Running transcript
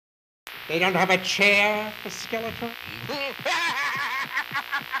They don't have a chair for Skeletor?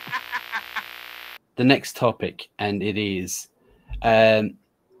 The next topic, and it is,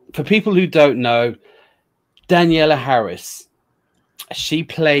 for people who don't know, Danielle Harris. She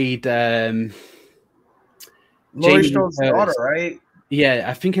played Laurie Jamie Strode's Curtis. daughter, right? Yeah,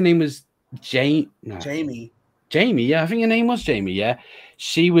 I think her name was Jamie. Jamie. Yeah, I think her name was Jamie. Yeah,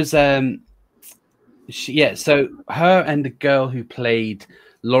 she was. So her and the girl who played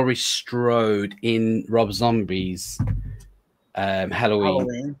Laurie Strode in Rob Zombie's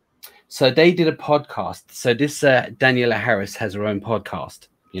Halloween. So they did a podcast. So this Danielle Harris has her own podcast,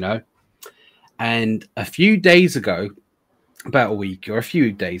 you know. And a few days ago, about a week or a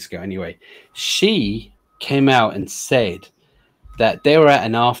few days ago anyway, she came out and said that they were at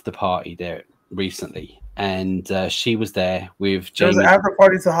an after party there recently, and she was there with Jamie. There was an after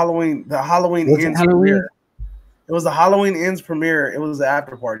party to Halloween. The Halloween Ends premiere. It was the Halloween Ends premiere. It was the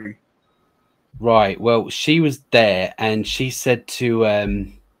after party. Right. Well, she was there, and she said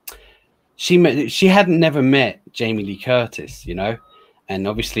to she hadn't never met Jamie Lee Curtis, you know. And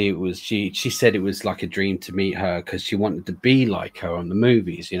obviously it was she said it was like a dream to meet her because she wanted to be like her on the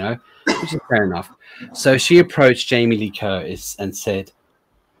movies, you know, which is fair enough. So she approached Jamie Lee Curtis and said,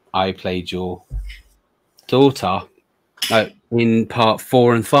 I played your daughter in part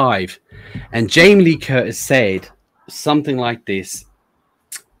 4 and 5. And Jamie Lee Curtis said something like this: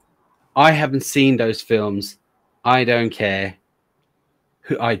 I haven't seen those films. I don't care.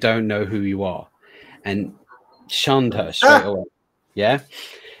 I don't know who you are. And shunned her straight away. Yeah.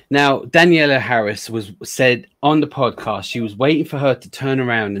 Now, Danielle Harris said on the podcast she was waiting for her to turn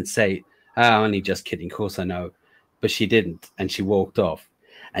around and say, "I'm only just kidding. Of course I know," but she didn't, and she walked off.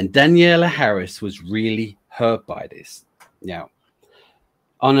 And Danielle Harris was really hurt by this. Now,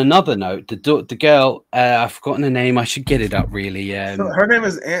 on another note, the girl, I've forgotten her name. I should get it up. Really, her name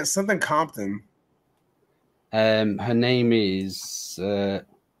is Aunt something Compton. Her name is. Her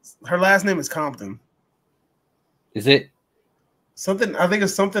last name is Compton. Is it? Something, I think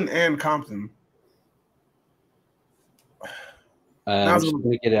it's something and Compton. I'm just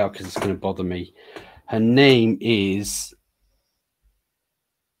going to get it out because it's going to bother me. Her name is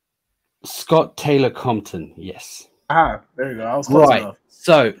Scott Taylor Compton. Yes. Ah, there you go. I was close enough.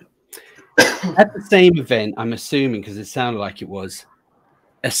 So at the same event, I'm assuming because it sounded like it was,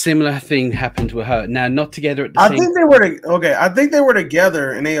 a similar thing happened with her. Now, not together at the same. I think they were I think they were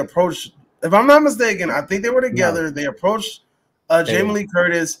together, and they approached. If I'm not mistaken, I think they were together. No. They approached. Jamie Lee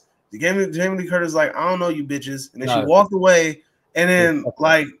Curtis. Jamie Lee Curtis like, I don't know you bitches, and then she walked away. And then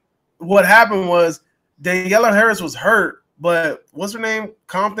like, what happened was Danielle Harris was hurt, but what's her name?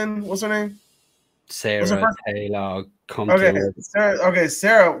 Compton. What's her name? Sarah Taylor Compton.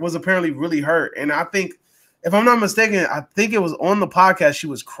 Sarah was apparently really hurt, and I think, if I'm not mistaken, I think it was on the podcast she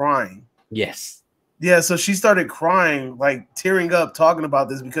was crying. Yes. Yeah. So she started crying, like tearing up, talking about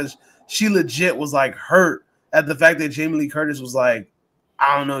this because she legit was like hurt at the fact that Jamie Lee Curtis was like,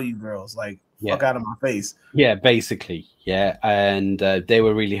 I don't know you girls, like, fuck out of my face. Yeah, basically, yeah. And they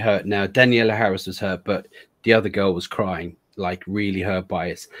were really hurt. Now, Danielle Harris was hurt, but the other girl was crying, like really hurt by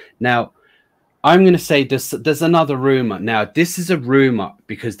it. Now, I'm going to say there's another rumor. Now, this is a rumor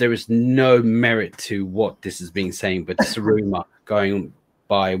because there is no merit to what this is being saying, but it's a rumor going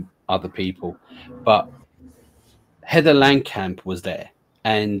by other people. But Heather Langenkamp was there.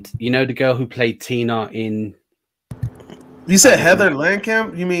 And you know the girl who played Tina in... You said Heather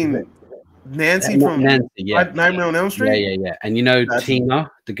Langenkamp? You mean Nancy from Nightmare on Elm Street? Yeah. And you know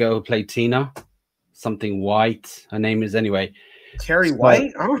Tina, the girl who played Tina? Something White. Her name is anyway. Carrie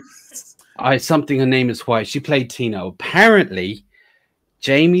White? Her name is White. She played Tina. Apparently,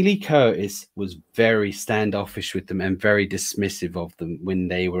 Jamie Lee Curtis was very standoffish with them and very dismissive of them when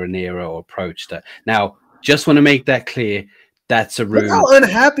they were near her or approached her. Now, just want to make that clear. That's a rumor. Look how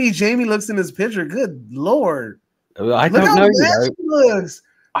unhappy Jamie looks in this picture. Good Lord. I don't know. I don't know. She looks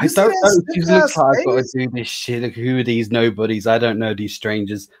like I've got to do this shit. Like, who are these nobodies? I don't know these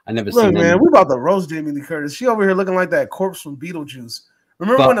strangers. I never seen them. Man, we about to roast Jamie Lee Curtis. She over here looking like that corpse from Beetlejuice.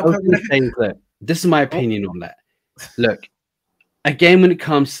 Remember look, this is my opinion on that. Look, again, when it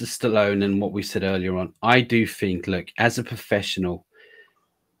comes to Stallone and what we said earlier on, I do think, look, as a professional,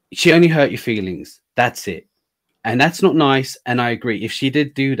 she only hurt your feelings. That's it. And that's not nice. And I agree. If she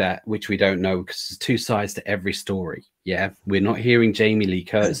did do that, which we don't know because there's two sides to every story. Yeah. We're not hearing Jamie Lee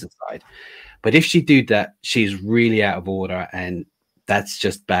Curtis' side. But if she did that, she's really out of order. And that's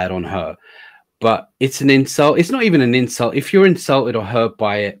just bad on her. But it's an insult. It's not even an insult. If you're insulted or hurt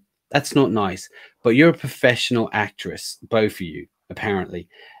by it, that's not nice. But you're a professional actress, both of you, apparently.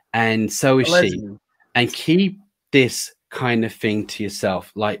 And so is she. And keep this kind of thing to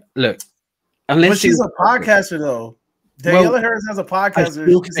yourself. Like, look, But she's a podcaster though. Danielle Harris has a podcast. I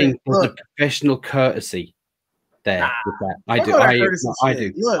still think there's a professional courtesy there with that. I do. I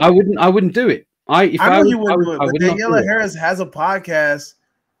do. Look, I wouldn't do it. I know you wouldn't do it, but Danielle Harris has a podcast,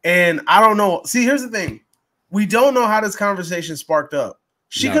 and I don't know. See, here's the thing: we don't know how this conversation sparked up.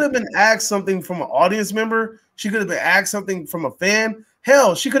 She could have been asked something from an audience member. She could have been asked something from a fan.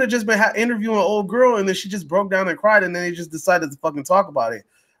 Hell, she could have just been interviewing an old girl, and then she just broke down and cried, and then they just decided to fucking talk about it.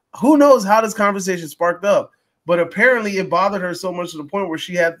 Who knows how this conversation sparked up? But apparently, it bothered her so much to the point where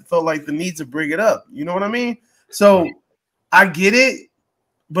she felt like the need to bring it up. You know what I mean? So I get it,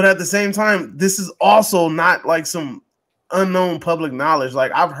 but at the same time, this is also not like some unknown public knowledge.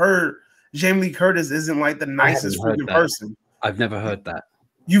 Like I've heard Jamie Lee Curtis isn't like the nicest freaking person. I've never heard that.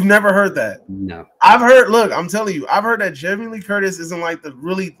 You've never heard that? No. I've heard, look, I'm telling you, I've heard that Jamie Lee Curtis isn't like the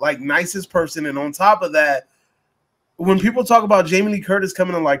really like nicest person. And on top of that, when people talk about Jamie Lee Curtis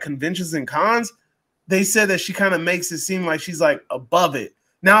coming to like conventions and cons, they said that she kind of makes it seem like she's like above it.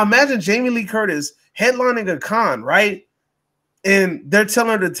 Now imagine Jamie Lee Curtis headlining a con, right? And they're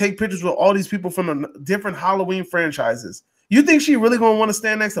telling her to take pictures with all these people from the different Halloween franchises. You think she really gonna want to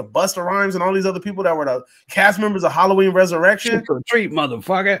stand next to Busta Rhymes and all these other people that were the cast members of Halloween Resurrection? Trick or treat,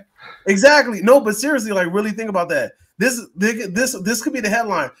 motherfucker. Exactly. No, but seriously, like really think about that. This could be the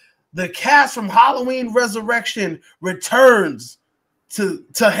headline. The cast from Halloween Resurrection returns to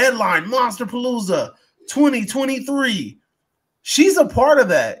headline Monsterpalooza 2023. She's a part of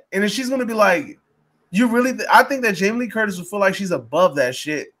that, and if she's gonna be like, you really? I think that Jamie Lee Curtis would feel like she's above that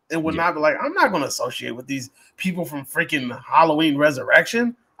shit and would not be like, I'm not gonna associate with these people from freaking Halloween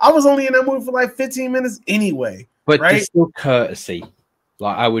Resurrection. I was only in that movie for like 15 minutes anyway. But right? There's still courtesy.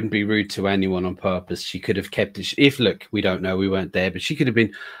 Like I wouldn't be rude to anyone on purpose. She could have kept it. If look, we don't know, we weren't there, but she could have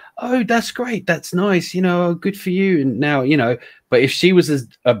been, oh, that's great, that's nice, you know, good for you. And now, you know, but if she was as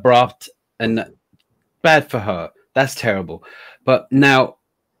abrupt and bad for her, that's terrible. But now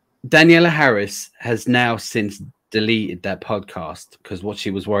Danielle Harris has now since deleted that podcast because what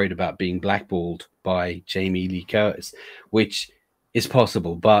she was worried about being blackballed by Jamie Lee Curtis, which is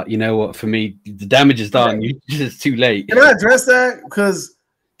possible. But you know what? For me, the damage is done. It's just too late. Can I address that? Because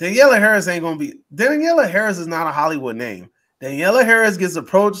Danielle Harris ain't going to be... Danielle Harris is not a Hollywood name. Danielle Harris gets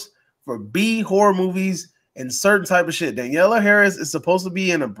approached for B horror movies and certain type of shit. Danielle Harris is supposed to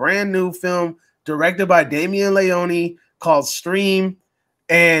be in a brand new film directed by Damien Leone called Stream.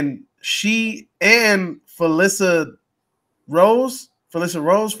 And she and Felissa Rose from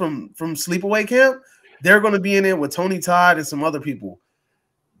Sleepaway Camp, they're going to be in it with Tony Todd and some other people.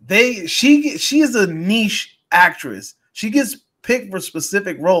 She is a niche actress. She gets picked for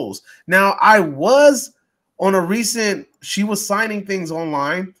specific roles. Now, I was on a recent, she was signing things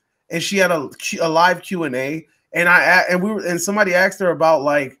online, and she had a live Q&A, and somebody asked her about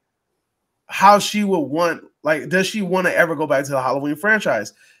like how she would want, like, does she want to ever go back to the Halloween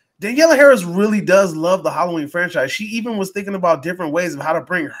franchise? Danielle Harris really does love the Halloween franchise. She even was thinking about different ways of how to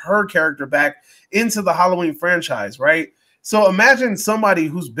bring her character back into the Halloween franchise, right? So imagine somebody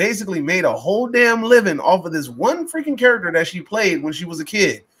who's basically made a whole damn living off of this one freaking character that she played when she was a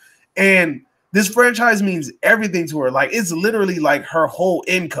kid. And this franchise means everything to her. Like, it's literally like her whole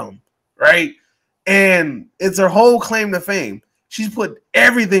income, right? And it's her whole claim to fame. She's put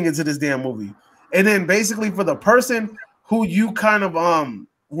everything into this damn movie. And then basically for the person who you kind of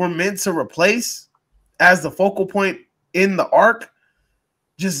were meant to replace as the focal point in the arc,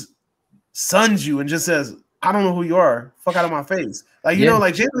 just suns you and just says, I don't know who you are. Fuck out of my face. Like, you know,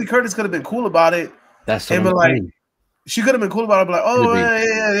 like Jamie Lee Curtis could have been cool about it. That's and like, she could have been cool about it, but like, oh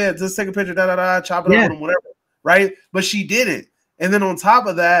yeah, just take a picture, chop it up with him, whatever. Right? But she didn't. And then on top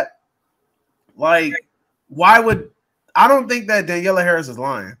of that, like, I don't think that Danielle Harris is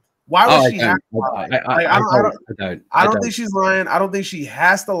lying. Why would she have to lie? I don't think she's lying. I don't think she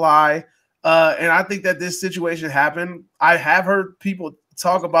has to lie. And I think that this situation happened. I have heard people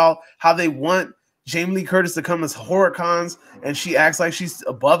talk about how they want Jamie Lee Curtis to come as horror cons, and she acts like she's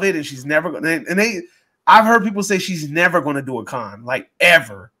above it, and she's never going to. I've heard people say she's never going to do a con, like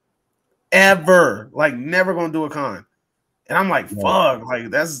ever, like never going to do a con. And I'm like, fuck, like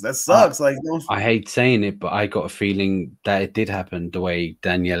that sucks. Like, I hate saying it, but I got a feeling that it did happen the way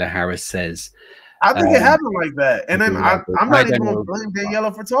Danielle Harris says. I think it happened like that. And then I'm not even going to blame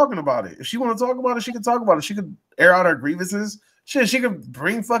Danielle for talking about it. If she want to talk about it, she can talk about it. She could air out her grievances. Shit, she could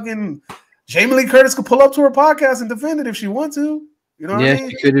bring fucking Jamie Lee Curtis could pull up to her podcast and defend it if she wants to. You know what I mean?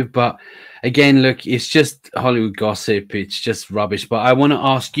 She could have, but again, look, it's just Hollywood gossip. It's just rubbish. But I want to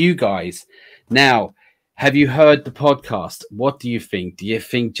ask you guys now, Have you heard the podcast? What do you think? Do you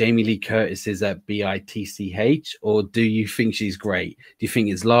think Jamie Lee Curtis is a bitch, or do you think she's great? Do you think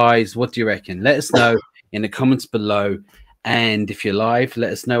it's lies? What do you reckon? Let us know in the comments below. And if you're live,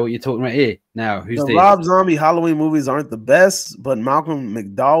 let us know what you're talking about here. Now, who's the this? Rob Zombie Halloween movies aren't the best, but Malcolm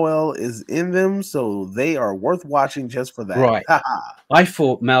McDowell is in them, so they are worth watching just for that. Right. I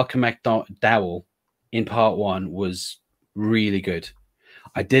thought Malcolm McDowell in part 1 was really good.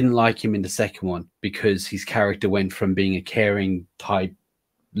 I didn't like him in the second one because his character went from being a caring type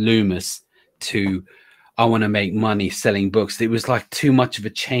Loomis to I want to make money selling books. It was like too much of a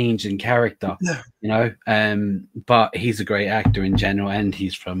change in character, you know. But he's a great actor in general, and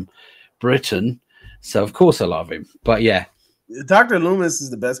he's from Britain, so of course I love him. But yeah, Dr. Loomis is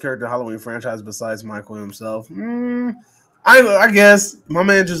the best character in the Halloween franchise besides Michael himself. I guess my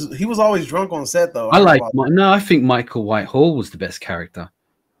man he was always drunk on set though. I think Michael Whitehall was the best character.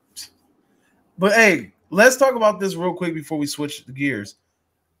 But hey, let's talk about this real quick before we switch the gears.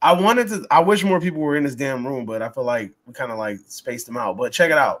 I wish more people were in this damn room, but I feel like we kind of like spaced them out. But check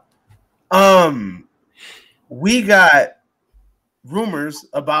it out. We got rumors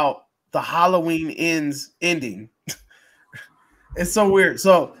about the Halloween Ends ending. It's so weird.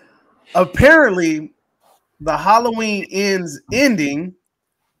 So apparently the Halloween Ends ending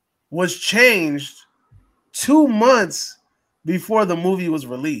was changed 2 months before the movie was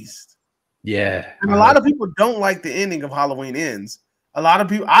released. Yeah. And a lot of people don't like the ending of Halloween Ends. A lot of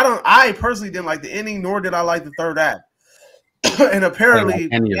people, I personally didn't like the ending, nor did I like the third act. And apparently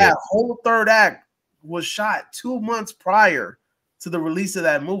that whole third act was shot 2 months prior to the release of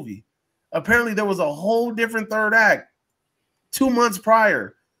that movie. Apparently there was a whole different third act 2 months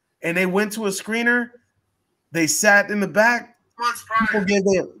prior. And they went to a screener. They sat in the back.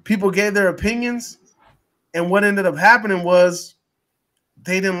 People gave their opinions. And what ended up happening was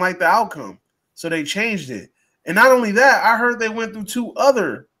they didn't like the outcome. So they changed it. And not only that, I heard they went through 2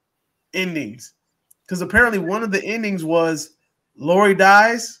 other endings. Because apparently one of the endings was Laurie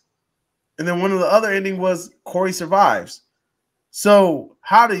dies. And then one of the other ending was Corey survives. So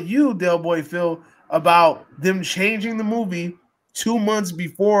how do you, Del Boy, feel about them changing the movie 2 months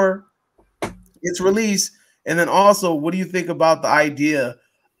before its release? And then also, what do you think about the idea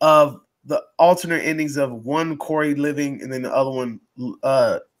of the alternate endings of one Corey living and then the other one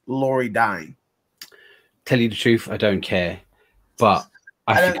Laurie dying? Tell you the truth, I don't care, but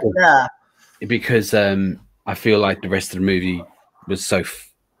because I feel like the rest of the movie was so.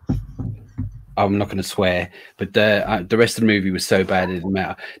 I'm not going to swear, but the rest of the movie was so bad it didn't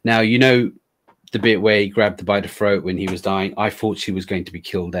matter. Now you know the bit where he grabbed her by the throat when he was dying. I thought she was going to be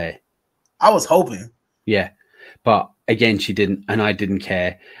killed there. I was hoping. Yeah, but again, she didn't, and I didn't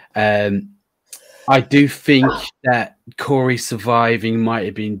care. I do think that Corey surviving might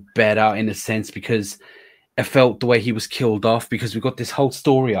have been better in a sense because I felt the way he was killed off, because we got this whole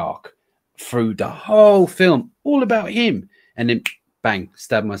story arc through the whole film, all about him, and then bang,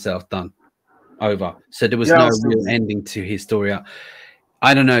 stab myself, done, over. So there was no real ending to his story arc.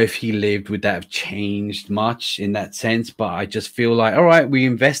 I don't know if he lived, would that have changed much in that sense, but I just feel like, all right, we're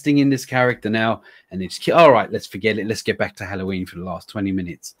investing in this character now, and it's all right, let's forget it. Let's get back to Halloween for the last 20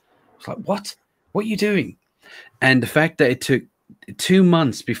 minutes. It's like, what are you doing? And the fact that it took 2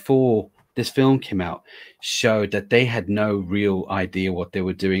 months before this film came out showed that they had no real idea what they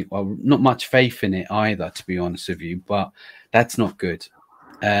were doing, or not much faith in it either, to be honest with you. But that's not good.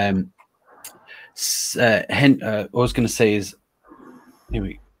 What I was going to say is,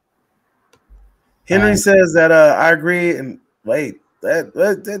 Henry says that I agree. And wait,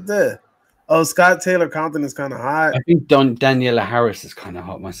 oh, Scott Taylor Compton is kind of hot. I think Danielle Harris is kind of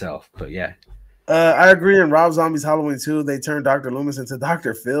hot myself, but yeah. I agree. In Rob Zombie's Halloween 2, they turned Dr. Loomis into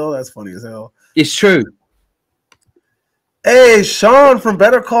Dr. Phil. That's funny as hell. It's true. Hey, Sean from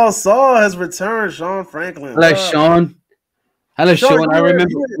Better Call Saul has returned. Sean Franklin. Hello, Sean. Hello, Sean. I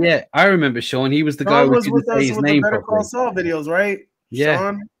remember. Yeah, I remember Sean. He was the guy who didn't say his name properly. Better Call Saul videos, right? Yeah.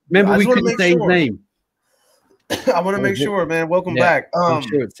 Sean? Remember, we couldn't say his name. I want to make sure, man. Welcome back. I'm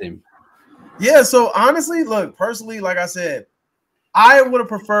sure it's him. Yeah. So honestly, look, personally, like I said, I would have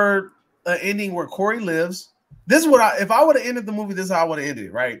preferred an ending where Corey lives. This is what if I would have ended the movie, this is how I would have ended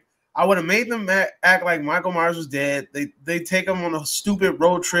it, right? I would have made them act like Michael Myers was dead. They take him on a stupid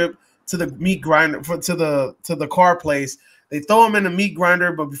road trip to the meat grinder to the car place. They throw him in the meat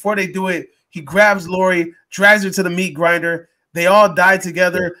grinder, but before they do it, he grabs Laurie, drags her to the meat grinder. They all die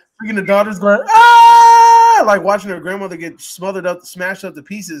together. Freaking the daughter's going, ah, like watching her grandmother get smothered up, smashed up to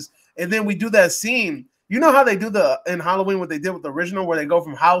pieces. And then we do that scene. You know how they do in Halloween what they did with the original, where they go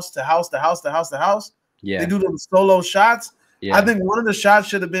from house to house to house to house to house? Yeah. They do those solo shots. Yeah. I think one of the shots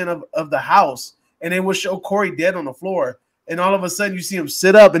should have been of the house, and they would show Corey dead on the floor, and all of a sudden you see him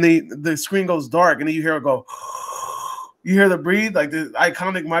sit up, and the screen goes dark, and then you hear it go. You hear the breathe, like the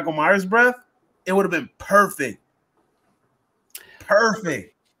iconic Michael Myers breath. It would have been perfect.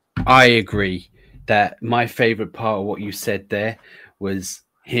 Perfect. I agree that my favorite part of what you said there was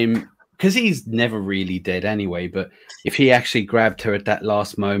him, because he's never really dead anyway, but if he actually grabbed her at that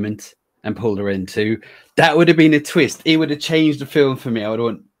last moment and pulled her into, that would have been a twist. It would have changed the film for me. I would have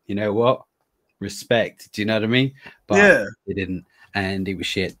went, you know what? Respect. Do you know what I mean? But yeah, it didn't. And it was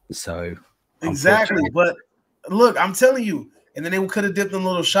shit. So exactly. But look, I'm telling you, and then they could have dipped in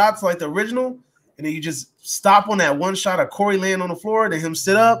little shots like the original, and then you just stop on that one shot of Corey laying on the floor, then him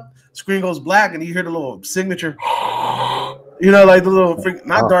sit up, screen goes black, and you hear the little signature, you know, like the little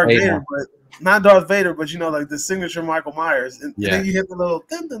not Darth Vader, but you know, like the signature Michael Myers, and then you hit the little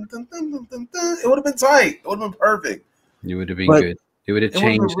dun, dun, dun, dun, dun, dun, dun. It would have been tight. It would have been perfect. It would have been good. It would have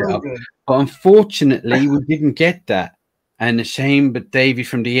changed it up. But unfortunately, we didn't get that. And a shame, but Davey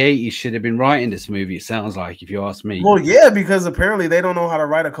from the 80s should have been writing this movie, it sounds like, if you ask me. Well, yeah, because apparently they don't know how to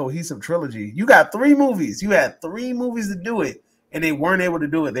write a cohesive trilogy. You got 3 movies. You had 3 movies to do it, and they weren't able to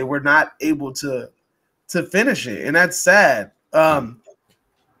do it. They were not able to finish it, and that's sad. But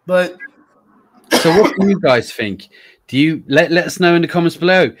so what do you guys think? Do you let us know in the comments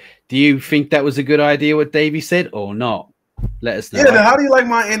below? Do you think that was a good idea what Davey said or not? Let us know. Yeah, how do you like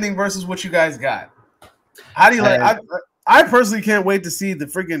my ending versus what you guys got? How do you like I personally can't wait to see the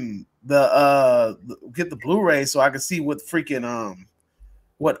freaking get the Blu-ray so I can see what freaking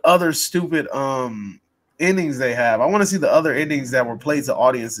what other stupid endings they have. I want to see the other endings that were played to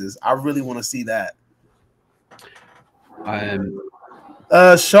audiences. I really want to see that.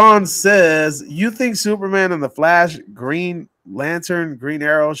 Sean says, you think Superman and the Flash, Green Lantern, Green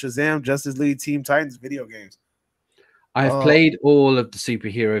Arrow, Shazam, Justice League, Teen Titans video games? I've played all of the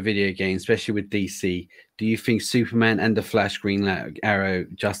superhero video games, especially with DC. Do you think Superman and the Flash, Green Arrow,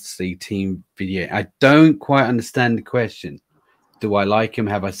 Justice League team video? I don't quite understand the question. Do I like him?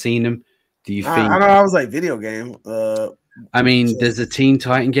 Have I seen him? Do you think? I know I was like video game. I mean, there's a Teen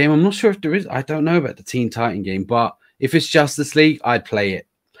Titan game. I'm not sure if there is. I don't know about the Teen Titan game, but if it's Justice League, I'd play it.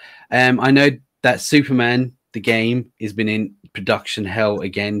 I know that Superman, the game, has been in production hell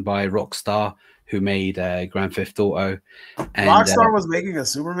again by Rockstar, who made Grand Theft Auto. And, Rockstar was making a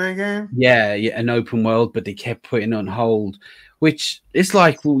Superman game? Yeah, an open world, but they kept putting it on hold, which it's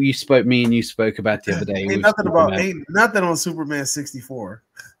like what me and you spoke about the other day. Ain't nothing on Superman 64.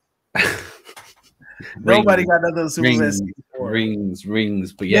 Nobody got nothing on Superman 64.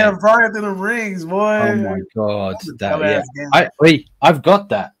 Rings, but yeah. Yeah, prior to the rings, boy. Oh my god. I've got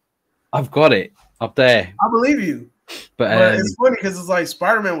that. I've got it up there. I believe you. But it's funny because it's like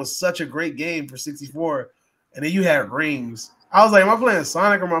Spider-Man was such a great game for 64, and then you had rings. I was like, am I playing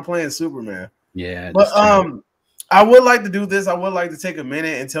Sonic or am I playing Superman? Yeah. But I would like to do this. I would like to take a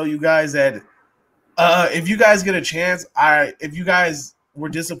minute and tell you guys that if you guys get a chance, if you guys were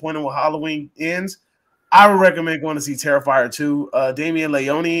disappointed with Halloween Ends, I would recommend going to see Terrifier 2. Damian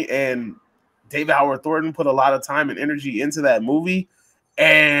Leone and David Howard Thornton put a lot of time and energy into that movie.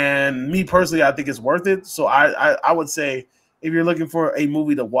 And me personally, I think it's worth it. So I would say if you're looking for a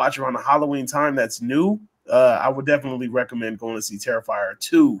movie to watch around the Halloween time that's new, I would definitely recommend going to see Terrifier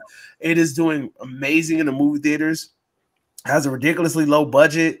 2. It is doing amazing in the movie theaters. Has a ridiculously low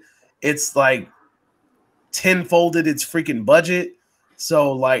budget. It's like 10-folded its freaking budget.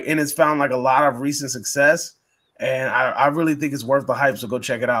 So like, and it's found like a lot of recent success. And I really think it's worth the hype. So go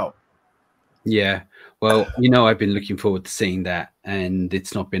check it out. Yeah. Well, you know, I've been looking forward to seeing that, and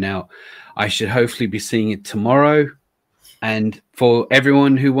it's not been out. I should hopefully be seeing it tomorrow. And for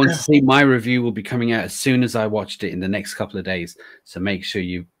everyone who wants to see, my review will be coming out as soon as I watched it in the next couple of days. So make sure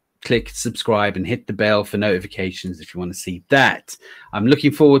you click subscribe and hit the bell for notifications if you want to see that. I'm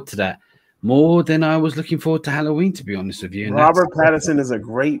looking forward to that more than I was looking forward to Halloween, to be honest with you. And Robert Pattinson is a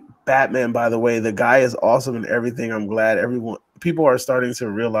great Batman, by the way. The guy is awesome in everything. I'm glad people are starting to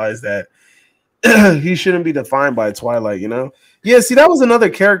realize that he shouldn't be defined by Twilight, you know? Yeah, see, that was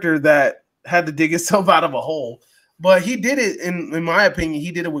another character that had to dig itself out of a hole. But he did it, in my opinion,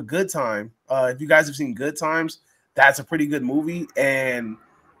 he did it with Good Time. If you guys have seen Good Times, that's a pretty good movie. And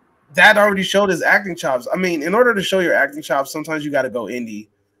that already showed his acting chops. I mean, in order to show your acting chops, sometimes you got to go indie.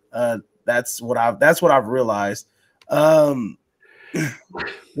 That's what I've realized. Let's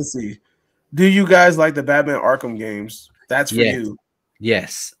see. Do you guys like the Batman Arkham games? That's for you.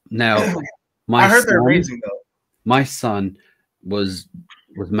 Yes. Now, I heard they're amazing though. My son was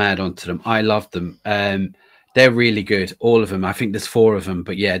mad onto them. I loved them. They're really good, all of them. I think there's 4 of them,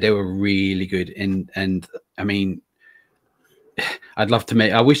 but yeah, they were really good. And I mean, I'd love to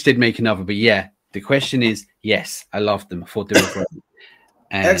make. I wish they'd make another, but yeah, The question is, yes, I loved them. I thought they were great.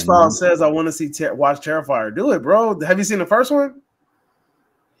 And X-Files says, I want to see watch Terrifier. Do it, bro. Have you seen the first one?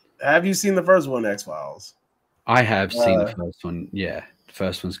 Have you seen the first one, X-Files? I have seen the first one. Yeah, the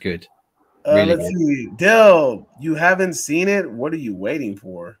first one's good. Really let's see. Dill, you haven't seen it? What are you waiting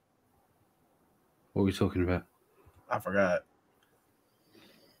for? What are we talking about? I forgot.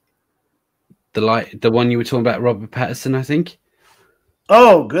 The one you were talking about, Robert Pattinson, I think.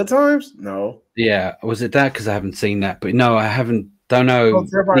 Oh, Good Times? No. Yeah, was it that? Because I haven't seen that, but no, I haven't. Don't know. Oh,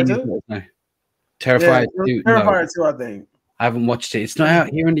 Terrifier 2? No. Terrifier 2. Terrifier 2, I think. I haven't watched it. It's not out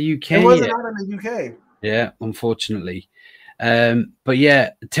here in the UK. It wasn't out in the UK. Yeah, unfortunately. But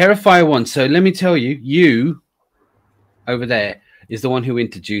yeah, Terrifier 1. So let me tell you, you over there is the one who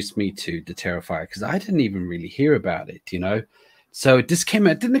introduced me to the Terrifier, because I didn't even really hear about it, you know. So this came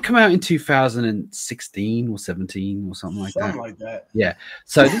out, didn't it come out in 2016 or 17 or something like that? Something like that. Yeah.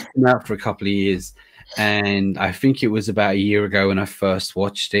 So this came out for a couple of years, and I think it was about a year ago when I first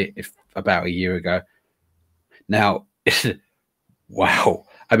watched it, about a year ago. Now, wow.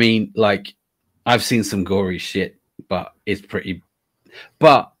 I mean, like, I've seen some gory shit, but it's pretty,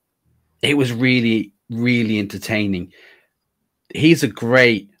 but it was really, really entertaining. He's a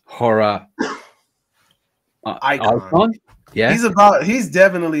great horror icon. Yeah, he's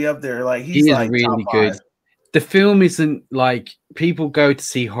definitely up there. Like he's like really good. The film isn't like, people go to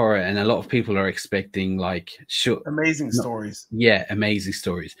see horror, and a lot of people are expecting like amazing stories. Yeah, amazing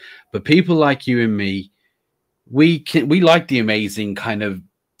stories. But people like you and me, we like the amazing kind of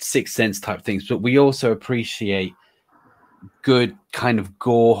Sixth Sense type things, but we also appreciate good kind of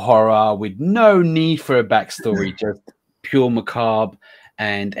gore horror with no need for a backstory, just pure macabre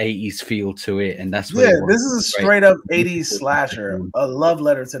and 80s feel to it. And that's what this is a straight up 80s slasher, a love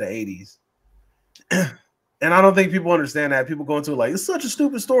letter to the 80s. And I don't think people understand that. People go into it like, it's such a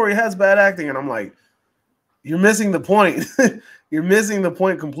stupid story, it has bad acting, and I'm like, you're missing the point. You're missing the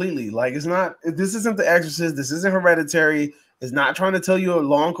point completely. Like, it's not, this isn't The Exorcist, this isn't Hereditary. It's not trying to tell you a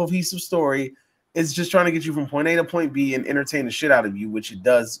long cohesive story. It's just trying to get you from point A to point B and entertain the shit out of you, which it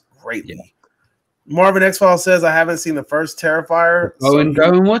does greatly. Yeah. Marvin X-Files says, I haven't seen the first Terrifier. Go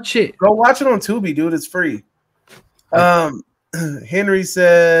and watch it. Go watch it on Tubi, dude. It's free. Henry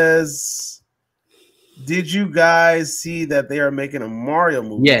says, did you guys see that they are making a Mario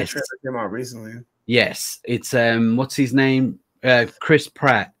movie? Yes. The trailer came out recently. Yes. It's what's his name? Chris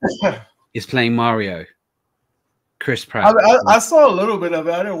Pratt is playing Mario. Chris Pratt. I saw a little bit of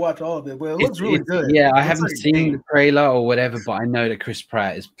it. I didn't watch all of it, but it looks really good. Yeah, I haven't seen the trailer or whatever, but I know that Chris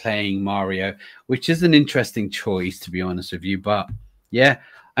Pratt is playing Mario, which is an interesting choice, to be honest with you. But yeah,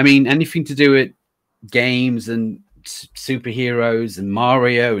 I mean, anything to do with games and superheroes and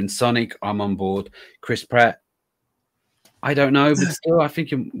Mario and Sonic, I'm on board. Chris Pratt, I don't know, but still, I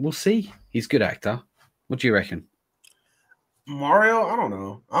think we'll see. He's a good actor. What do you reckon? Mario, I don't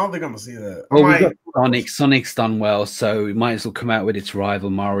know. I don't think I'm gonna see that. Well, we got Sonic. Sonic's done well, so it might as well come out with its rival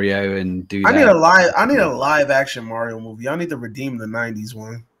Mario and do that. I need a live action Mario movie. I need to redeem the '90s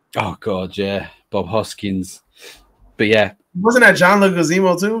one. Oh god, yeah, Bob Hoskins. But yeah, wasn't that John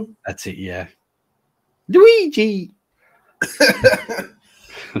Leguizamo too? That's it. Yeah, Luigi.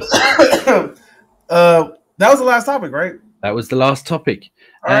 That was the last topic, right? That was the last topic.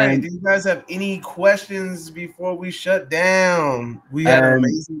 All right. Do you guys have any questions before we shut down? We had an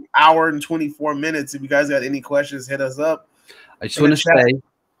amazing hour and 24 minutes. If you guys got any questions, hit us up. I just want to say,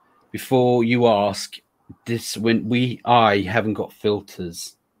 before you ask, I haven't got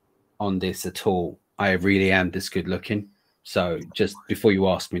filters on this at all. I really am this good looking. So just before you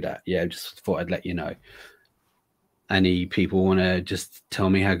ask me that, yeah, just thought I'd let you know. Any people want to just tell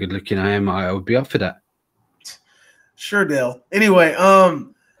me how good looking I am, I would be up for that. Sure, Dale. Anyway,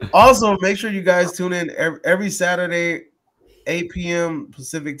 also make sure you guys tune in every Saturday, 8 p.m.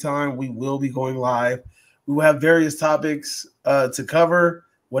 Pacific time. We will be going live. We will have various topics to cover.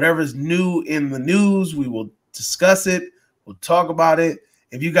 Whatever's new in the news, we will discuss it. We'll talk about it.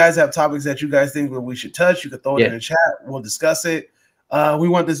 If you guys have topics that you guys think that we should touch, you can throw it in the chat. We'll discuss it. We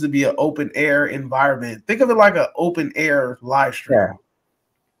want this to be an open air environment. Think of it like an open air live stream.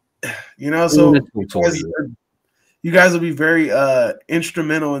 Yeah. You know, so you guys will be very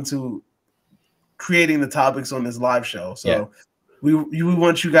instrumental into creating the topics on this live show. So we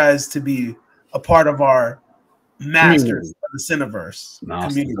want you guys to be a part of our masters of the Cineverse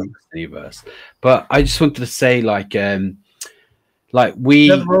community. But I just wanted to say, like Seth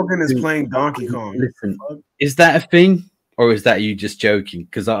Rogen is playing Donkey Kong. Listen, is that a thing, or is that you just joking?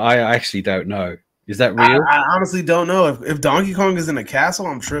 Because I actually don't know. Is that real? I honestly don't know. If Donkey Kong is in a castle,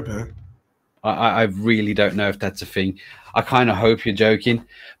 I'm tripping. I really don't know if that's a thing. I kind of hope you're joking,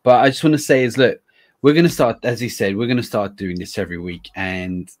 but I just want to say is, look, we're going to start, as he said, we're going to start doing this every week,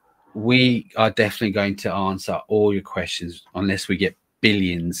 and we are definitely going to answer all your questions unless we get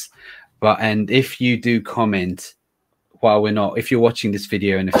billions. And if you do comment while we're not, if you're watching this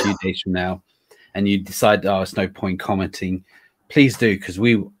video in a few days from now and you decide, oh, it's no point commenting, please do, because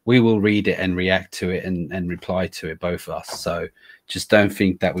we will read it and react to it and reply to it, both of us. So just don't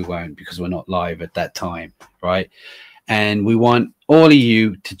think that we won't, because we're not live at that time, right? And we want all of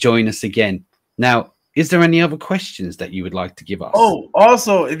you to join us again. Now, is there any other questions that you would like to give us? Oh,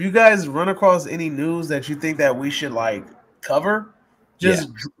 also, if you guys run across any news that you think that we should like cover, just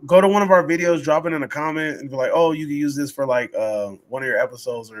go to one of our videos, drop it in a comment, and be like, oh, you can use this for like one of your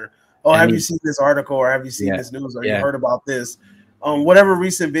episodes, or oh, have you seen this article, or have you seen this news, or you heard about this? Whatever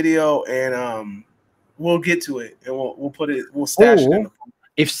recent video, and we'll get to it, and we'll put it, we'll stash it in the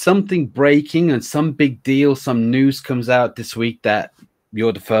if something breaking and some big deal, some news comes out this week that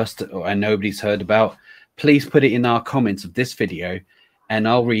you're the first and nobody's heard about, please put it in our comments of this video and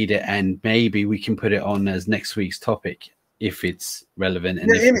I'll read it, and maybe we can put it on as next week's topic if it's relevant. And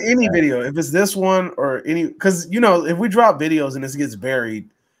in any video, if it's this one or any, because you know, if we drop videos and this gets buried,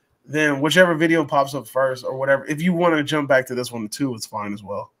 then whichever video pops up first or whatever, if you want to jump back to this one too, it's fine as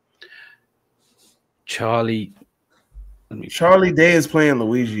well. Charlie Day is playing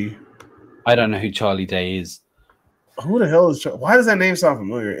Luigi. I don't know who Charlie Day is. Who the hell is why does that name sound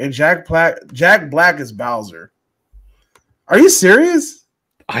familiar? And Jack Black is Bowser. Are you serious?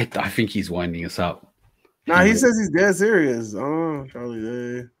 I think he's winding us up. Nah, he says he's dead serious. Oh, Charlie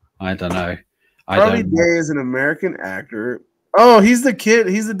Day. I don't know. Charlie Day is an American actor. Oh, he's the kid.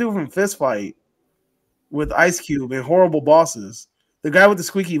 He's the dude from Fist Fight with Ice Cube and Horrible Bosses. The guy with the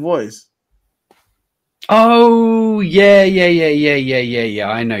squeaky voice. Oh, yeah.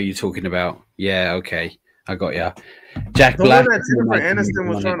 I know you're talking about. Yeah, okay. I got you. Jack Black. The one that Jennifer Aniston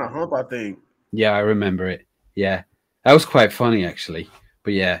was trying to hump, I think. Yeah, I remember it. Yeah. That was quite funny, actually.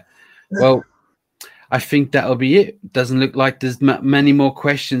 But yeah. Well, I think that'll be it. Doesn't look like there's many more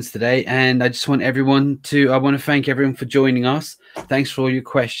questions today. And I just want everyone to, I want to thank everyone for joining us. Thanks for all your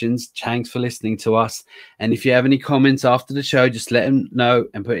questions. Thanks for listening to us. And if you have any comments after the show, just let them know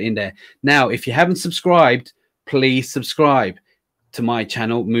and put it in there. Now, if you haven't subscribed, please subscribe to my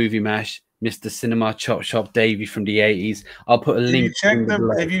channel, Movie Mash, Mr. Cinema Chop Shop Davey from the 80s. I'll put a link.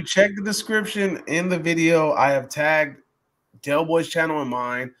 If you check the description in the video, I have tagged Del Boy's channel in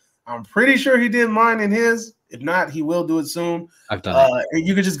mine. I'm pretty sure he did mine in his. If not, he will do it soon. I've done it. And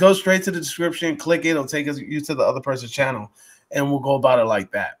you can just go straight to the description, click it. It'll take you to the other person's channel, and we'll go about it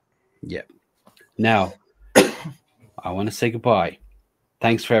like that. Yep. Now, I want to say goodbye.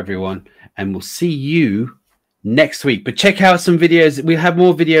 Thanks for everyone, and we'll see you next week. But check out some videos. We have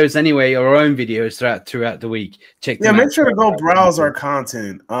more videos anyway, our own videos throughout the week. Check them out. Make sure to go browse our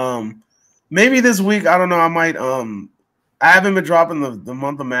content. Maybe this week, I don't know, I might I haven't been dropping the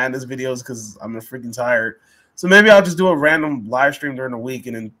Month of Madness videos because I'm freaking tired. So maybe I'll just do a random live stream during the week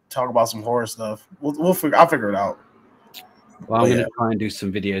and then talk about some horror stuff. I'll figure it out. Well, I'm going to try and do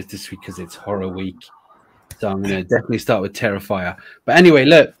some videos this week because it's horror week. So I'm going to definitely start with Terrifier. But anyway,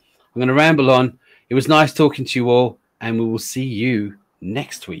 look, I'm going to ramble on. It was nice talking to you all, and we will see you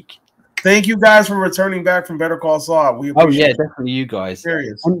next week. Thank you guys for returning back from Better Call Saul. We appreciate definitely you guys.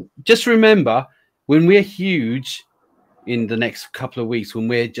 Serious. And just remember, when we're huge in the next couple of weeks, when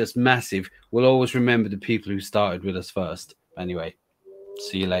we're just massive, we'll always remember the people who started with us first. Anyway,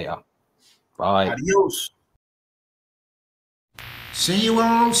 see you later. Bye. Adios. See you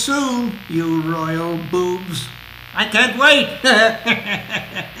all soon, you royal boobs. I can't wait.